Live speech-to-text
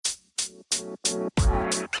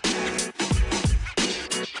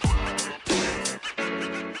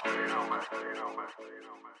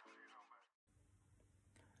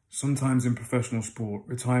Sometimes in professional sport,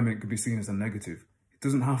 retirement could be seen as a negative. It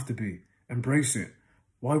doesn't have to be. Embrace it.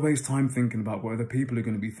 Why waste time thinking about what other people are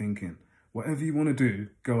going to be thinking? Whatever you want to do,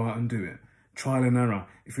 go out and do it. Trial and error.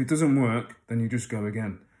 If it doesn't work, then you just go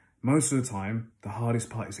again. Most of the time, the hardest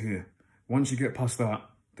part is here. Once you get past that,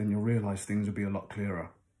 then you'll realise things will be a lot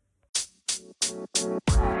clearer.